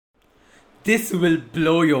This will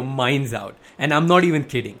blow your minds out. And I'm not even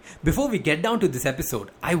kidding. Before we get down to this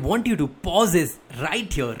episode, I want you to pause this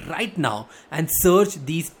right here, right now, and search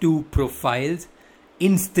these two profiles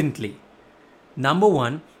instantly. Number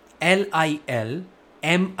one, Lil Miquela,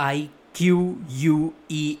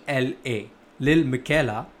 Lil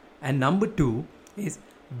Miquela. And number two is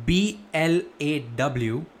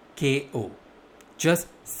BLAWKO. Just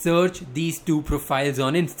search these two profiles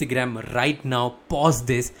on Instagram right now, pause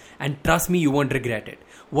this, and trust me, you won't regret it.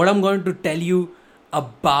 What I'm going to tell you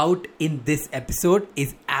about in this episode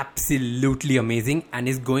is absolutely amazing and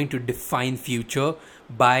is going to define future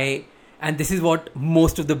and this is what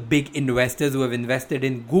most of the big investors who have invested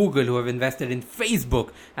in Google, who have invested in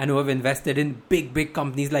Facebook, and who have invested in big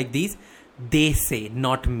companies like these, they say,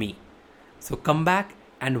 not me. So come back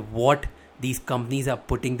and what these companies are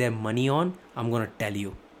putting their money on, I'm going to tell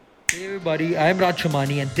you. Hey everybody, I'm Raj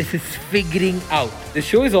Shamani and this is Figuring Out. The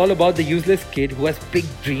show is all about the useless kid who has big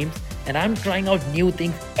dreams and I'm trying out new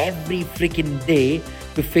things every freaking day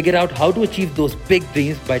to figure out how to achieve those big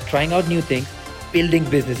dreams by trying out new things, building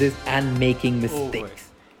businesses and making mistakes.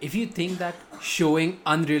 If you think that showing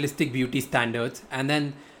unrealistic beauty standards and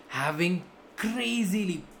then having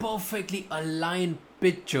crazily, perfectly aligned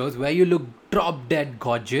pictures where you look drop dead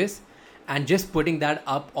gorgeous and just putting that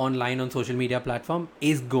up online on social media platform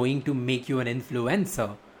is going to make you an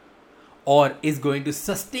influencer or is going to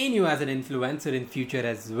sustain you as an influencer in future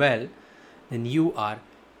as well, then you are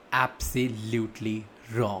absolutely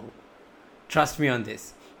wrong. Trust me on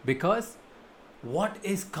this, because what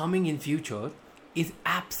is coming in future is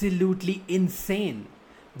absolutely insane.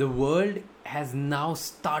 The world has now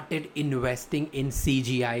started investing in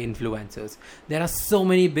CGI influencers. There are so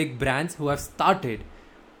many big brands who have started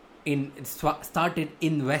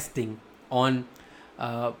investing on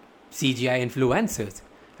CGI influencers.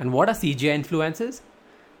 And what are CGI influencers?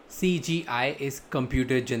 CGI is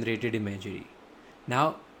computer generated imagery.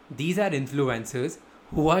 Now, these are influencers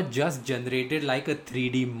who are just generated like a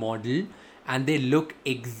 3D model and they look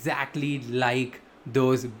exactly like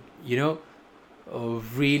those,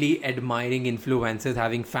 really admiring influencers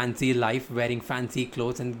having fancy life, wearing fancy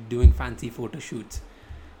clothes and doing fancy photo shoots.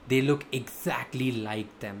 They look exactly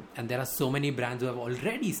like them. And there are so many brands who have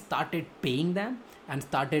already started paying them and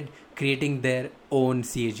started creating their own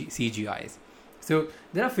CGIs. So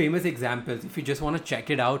there are famous examples. If you just want to check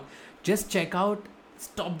it out, just check out,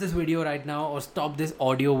 stop this video right now or stop this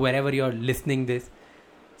audio wherever you're listening this.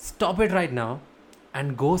 Stop it right now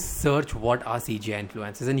and go search what are CGI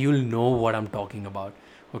influencers and you'll know what I'm talking about.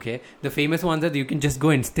 Okay, the famous ones that you can just go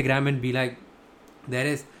Instagram and be like, there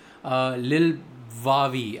is Lil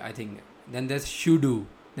Vavi, I think. Then there's Shudu.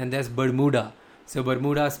 Then there's Bermuda. So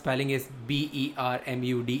Bermuda spelling is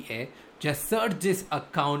BERMUDA. Just search this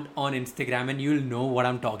account on Instagram and you'll know what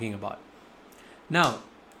I'm talking about. Now,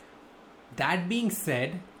 that being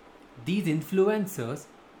said, these influencers,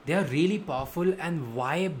 they are really powerful, and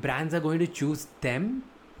why brands are going to choose them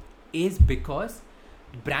is because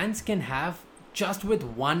brands can have, just with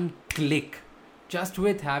one click, just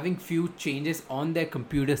with having few changes on their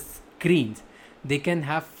computer screens, they can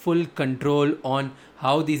have full control on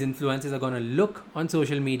how these influencers are going to look on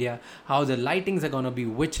social media, how the lightings are going to be,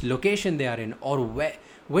 which location they are in, or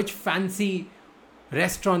which fancy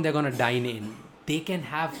restaurant they're going to dine in. They can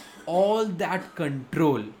have all that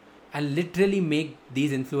control and literally make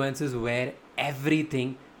these influencers wear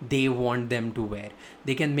everything they want them to wear.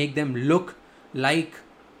 They can make them look like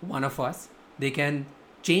one of us. They can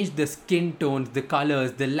change the skin tones, the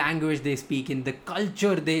colors, the language they speak in, the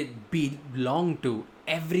culture they belong to.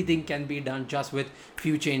 Everything can be done just with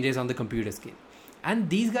few changes on the computer screen. And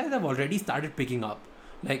these guys have already started picking up.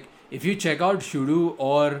 Like if you check out Shudu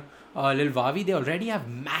or Lil Vavi, they already have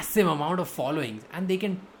massive amount of followings and they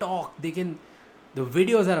can talk, the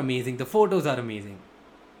videos are amazing, the photos are amazing.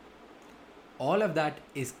 All of that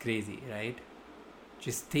is crazy, right?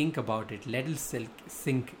 Just think about it, let it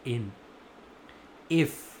sink in.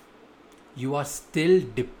 If you are still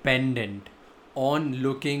dependent on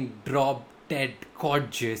looking drop dead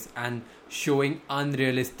gorgeous and showing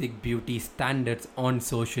unrealistic beauty standards on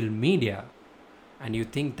social media, and you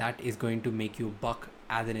think that is going to make you buck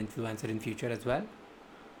as an influencer in future as well,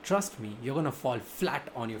 trust me, you're going to fall flat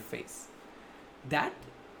on your face. That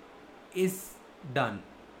is done.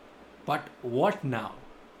 But what now?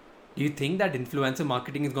 Do you think that influencer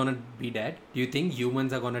marketing is going to be dead? Do you think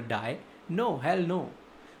humans are going to die? No, hell no.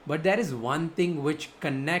 But there is one thing which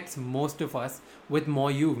connects most of us with more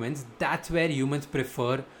humans. That's where humans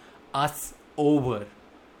prefer us over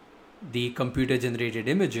the computer generated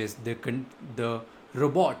images, the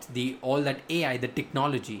robots, all that AI, the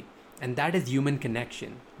technology. And that is human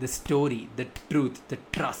connection, the story, the truth, the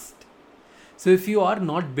trust. So if you are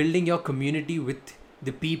not building your community with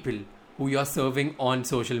the people who you're serving on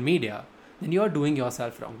social media, then you're doing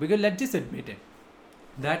yourself wrong. Because let's just admit it,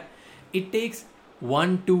 that it takes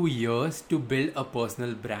 1-2 years to build a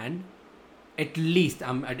personal brand. At least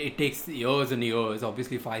it takes years and years,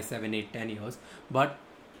 obviously 5, 7, 8, 10 years. But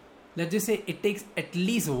let's just say it takes at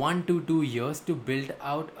least 1 to 2 years to build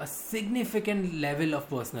out a significant level of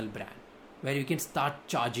personal brand where you can start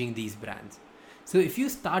charging these brands. So if you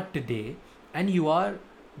start today and you are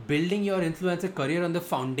building your influencer career on the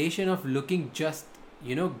foundation of looking just,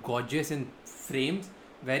 gorgeous in frames,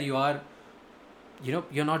 where you are,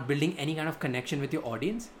 you're not building any kind of connection with your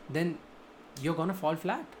audience, then you're gonna fall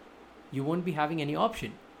flat. You won't be having any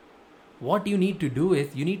option. What you need to do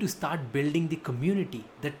is you need to start building the community,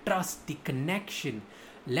 the trust, the connection.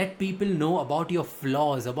 Let people know about your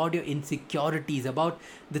flaws, about your insecurities, about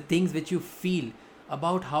the things which you feel,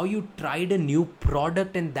 about how you tried a new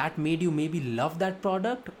product and that made you maybe love that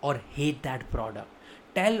product or hate that product.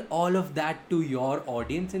 Tell all of that to your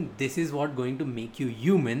audience, and this is what going to make you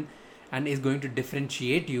human and is going to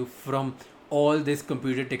differentiate you from all this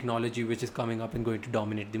computer technology which is coming up and going to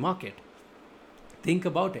dominate the market. Think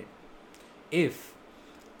about it. If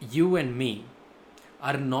you and me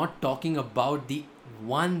are not talking about the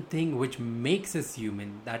one thing which makes us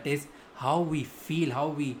human, that is how we feel, how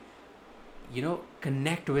we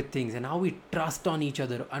connect with things, and how we trust on each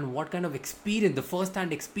other, and what kind of experience, the first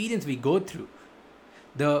hand experience we go through.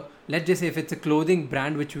 Let's just say if it's a clothing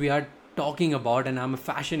brand which we are talking about and I'm a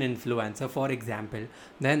fashion influencer, for example,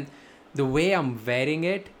 then the way I'm wearing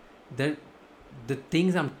it, the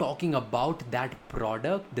things I'm talking about, that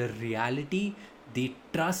product, the reality, the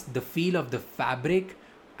trust, the feel of the fabric,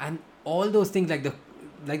 and all those things,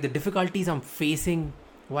 like the difficulties I'm facing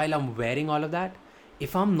while I'm wearing all of that.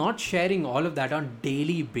 If I'm not sharing all of that on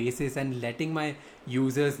daily basis and letting my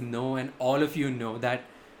users know and all of you know that,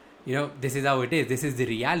 this is how it is, this is the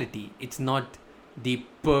reality, it's not the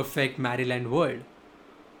perfect Maryland world,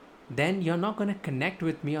 then you're not going to connect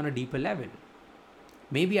with me on a deeper level.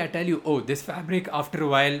 Maybe I tell you, this fabric after a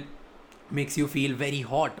while makes you feel very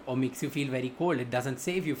hot or makes you feel very cold. It doesn't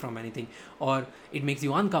save you from anything, or it makes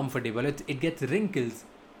you uncomfortable. It gets wrinkles.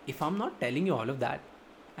 If I'm not telling you all of that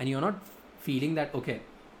and you're not feeling that, okay,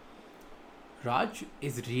 Raj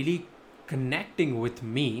is really connecting with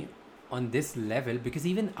me on this level, because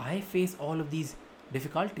even I face all of these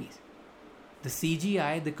difficulties. The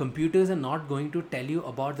CGI, the computers are not going to tell you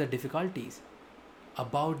about the difficulties,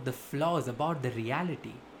 about the flaws, about the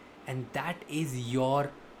reality. And that is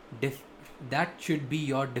that should be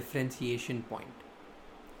your differentiation point.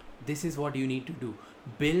 This is what you need to do.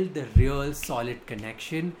 Build the real solid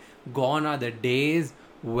connection. Gone are the days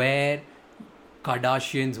where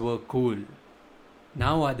Kardashians were cool.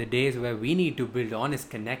 Now are the days where we need to build honest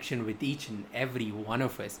connection with each and every one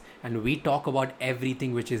of us. And we talk about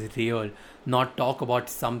everything which is real, not talk about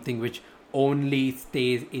something which only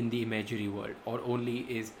stays in the imaginary world or only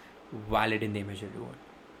is valid in the imaginary world.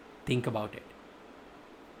 Think about it.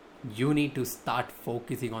 You need to start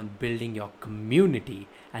focusing on building your community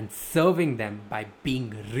and serving them by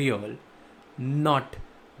being real, not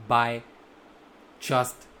by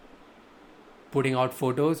just putting out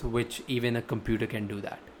photos, which even a computer can do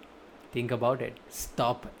that. Think about it.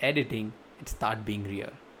 Stop editing and start being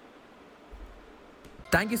real.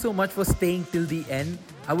 Thank you so much for staying till the end.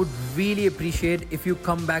 I would really appreciate if you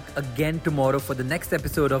come back again tomorrow for the next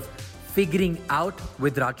episode of Figuring Out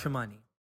with Raj Shamani.